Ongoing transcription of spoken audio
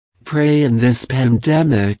pray in this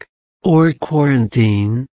pandemic, or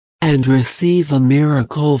quarantine, and receive a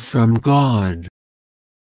miracle from God.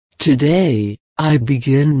 Today, I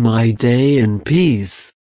begin my day in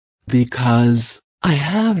peace, because I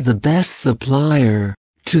have the best supplier,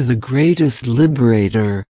 to the greatest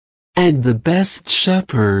liberator, and the best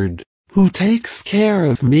shepherd, who takes care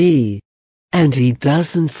of me. And he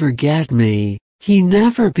doesn't forget me, he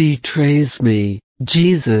never betrays me,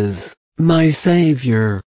 Jesus, my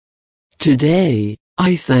Savior. Today,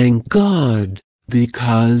 I thank God,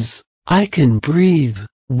 because I can breathe,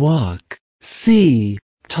 walk, see,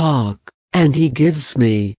 talk, and he gives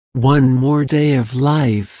me one more day of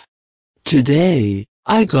life. Today,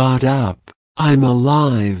 I got up, I'm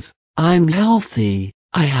alive, I'm healthy,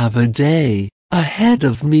 I have a day ahead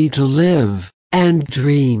of me to live and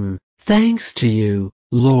dream, thanks to you,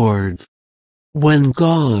 Lord. When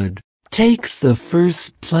God takes the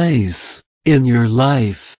first place in your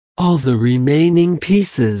life, all the remaining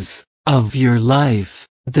pieces of your life,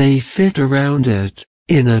 they fit around it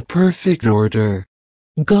in a perfect order.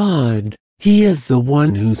 God, He is the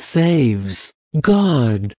one who saves.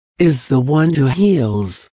 God is the one who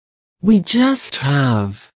heals. We just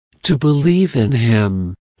have to believe in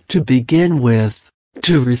Him, to begin with,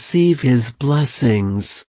 to receive His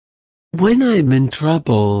blessings. When I'm in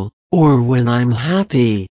trouble, or when I'm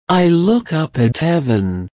happy, I look up at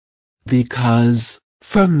heaven, because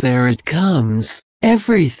from there it comes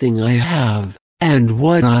everything I have and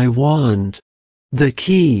what I want. The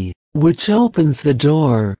key, which opens the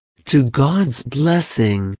door to God's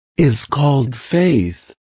blessing, is called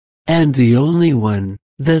faith. And the only one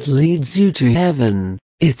that leads you to heaven,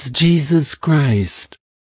 it's Jesus Christ.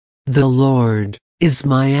 The Lord is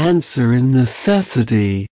my answer in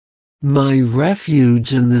necessity, my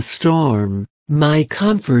refuge in the storm, my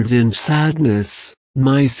comfort in sadness,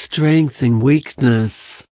 my strength in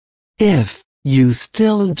weakness. If you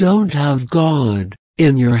still don't have God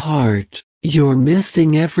in your heart, you're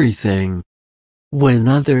missing everything. When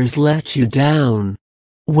others let you down,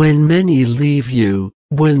 when many leave you,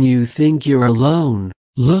 when you think you're alone,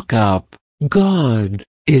 look up. God,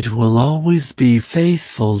 it will always be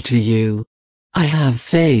faithful to you. I have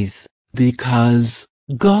faith, because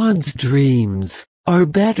God's dreams are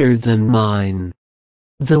better than mine.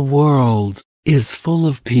 The world is full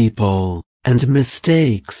of people and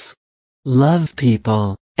mistakes. Love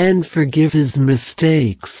people and forgive his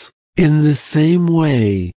mistakes in the same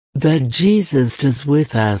way that Jesus does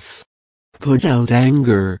with us. Put out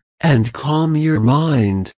anger and calm your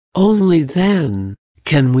mind. Only then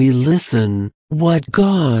can we listen what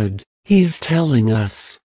God He's telling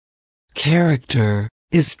us. Character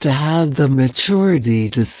is to have the maturity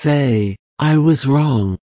to say, I was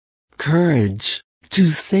wrong. Courage to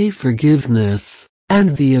say forgiveness,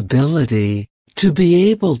 and the ability to be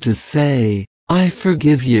able to say, I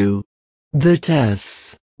forgive you. The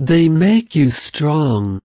tests, they make you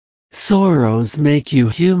strong. Sorrows make you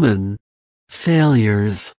human.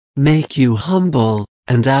 Failures make you humble,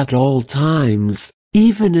 and at all times,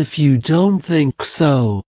 even if you don't think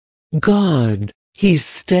so, God, He's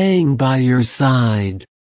staying by your side.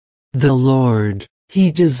 The Lord,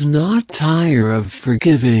 He does not tire of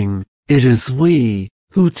forgiving. It is we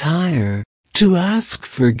who tire to ask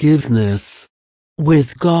forgiveness.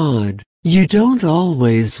 With God, you don't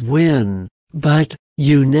always win, but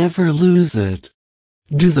you never lose it.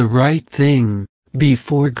 Do the right thing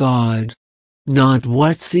before God. Not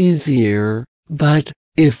what's easier, but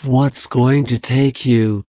if what's going to take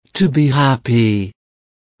you to be happy.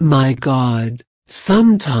 My God,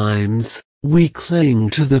 sometimes we cling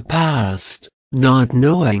to the past, not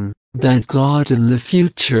knowing that God in the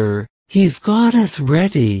future, He's got us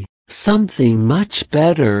ready, something much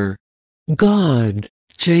better. God,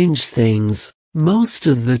 change things, most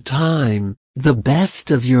of the time, the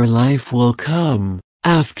best of your life will come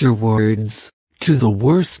afterwards, to the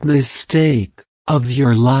worst mistake of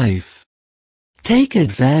your life. Take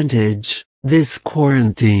advantage, this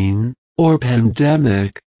quarantine, or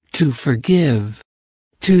pandemic, to forgive,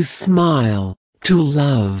 to smile, to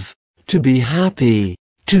love, to be happy,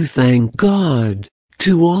 to thank God,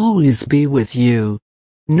 to always be with you.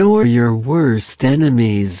 Nor your worst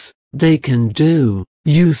enemies, they can do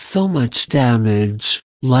you so much damage,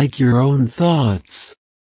 like your own thoughts.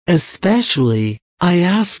 Especially, I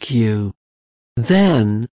ask you.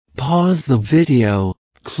 Then, pause the video,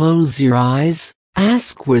 close your eyes,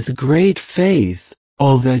 ask with great faith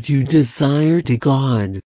all that you desire to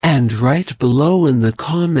God, and write below in the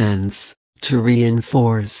comments to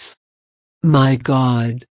reinforce. My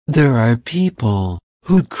God, there are people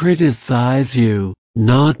who criticize you,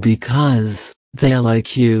 not because they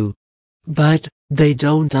like you, But they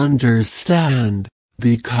don't understand,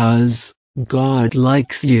 because God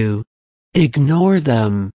likes you. Ignore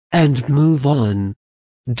them, and move on.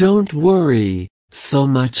 Don't worry so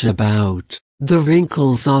much about the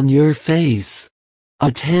wrinkles on your face.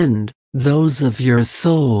 Attend those of your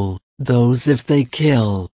soul, those if they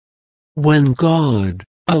kill. When God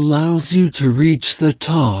allows you to reach the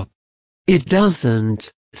top, it doesn't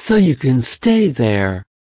so you can stay there.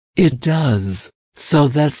 It does so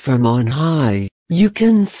that from on high you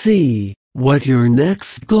can see what your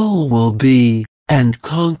next goal will be and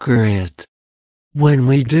conquer it. When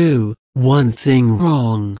we do one thing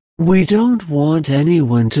wrong, we don't want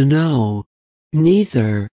anyone to know.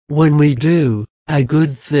 Neither, when we do a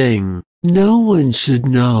good thing, no one should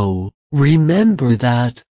know. Remember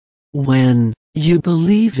that. When you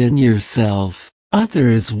believe in yourself,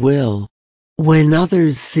 others will. When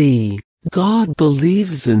others see God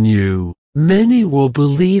believes in you, many will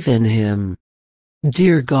believe in Him.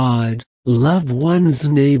 Dear God, love one's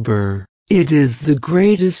neighbor. It is the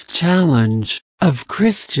greatest challenge of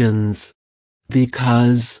Christians,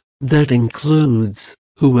 because that includes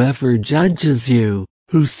whoever judges you,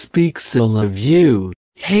 who speaks ill of you,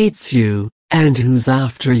 hates you, and who's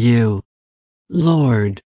after you.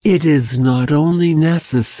 Lord, it is not only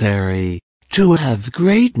necessary to have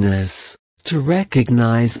greatness, to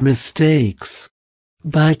recognize mistakes,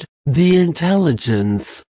 but the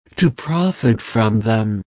intelligence to profit from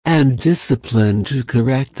them, and discipline to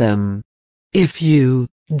correct them. If you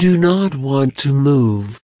do not want to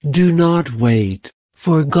move, do not wait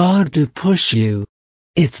for God to push you.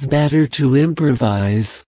 It's better to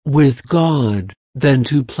improvise with God than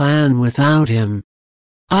to plan without Him.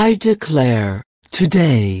 I declare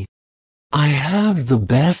today, I have the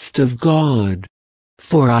best of God,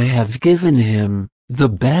 for I have given Him the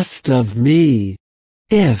best of me.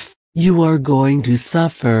 If you are going to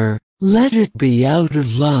suffer, let it be out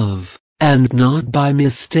of love, and not by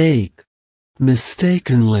mistake.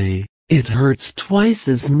 Mistakenly, it hurts twice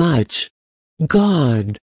as much.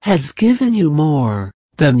 God has given you more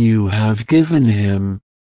than you have given Him,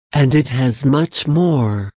 and it has much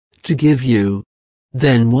more to give you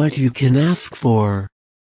than what you can ask for.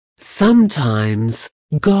 Sometimes,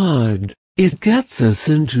 God, it gets us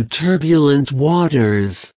into turbulent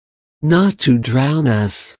waters, not to drown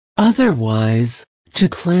us, otherwise, to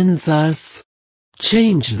cleanse us.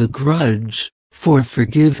 Change the grudge for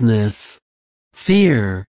forgiveness,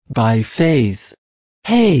 fear by faith,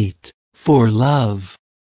 hate for love,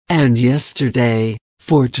 and yesterday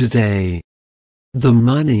for today. The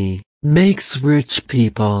money makes rich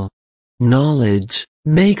people. Knowledge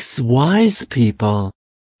makes wise people.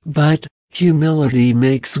 But humility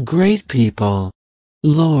makes great people.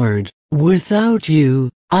 Lord, without you,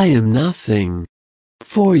 I am nothing.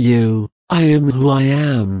 For you, I am who I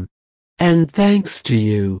am. And thanks to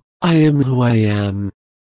you, I am who I am.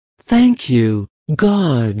 Thank you,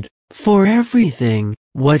 God, for everything,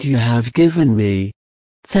 what you have given me.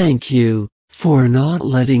 Thank you for not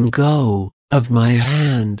letting go of my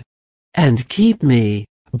hand, and keep me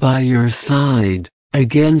by your side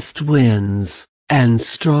against winds and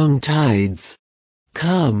strong tides.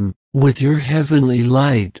 Come with your heavenly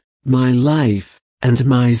light, my life and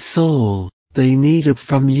my soul, they need it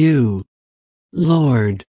from you.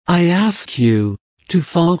 Lord, I ask you to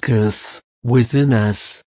focus within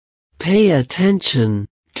us. Pay attention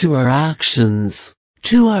to our actions,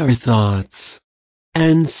 to our thoughts,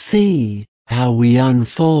 and see how we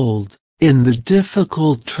unfold in the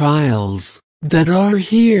difficult trials that are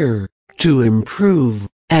here to improve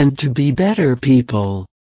and to be better people.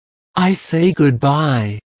 I say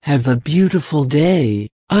goodbye, have a beautiful day,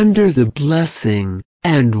 under the blessing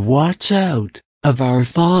and watch out of our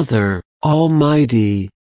Father Almighty.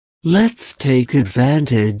 Let's take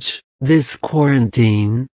advantage this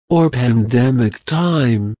quarantine or pandemic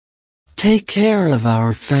time. Take care of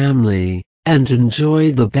our family and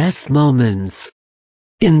enjoy the best moments.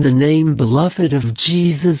 In the name beloved of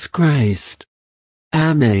Jesus Christ.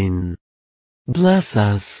 Amen. Bless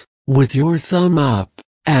us with your thumb up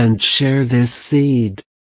and share this seed.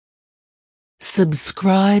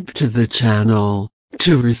 Subscribe to the channel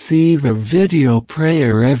to receive a video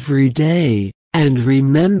prayer every day, and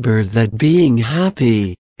remember that being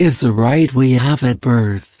happy is a right we have at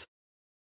birth.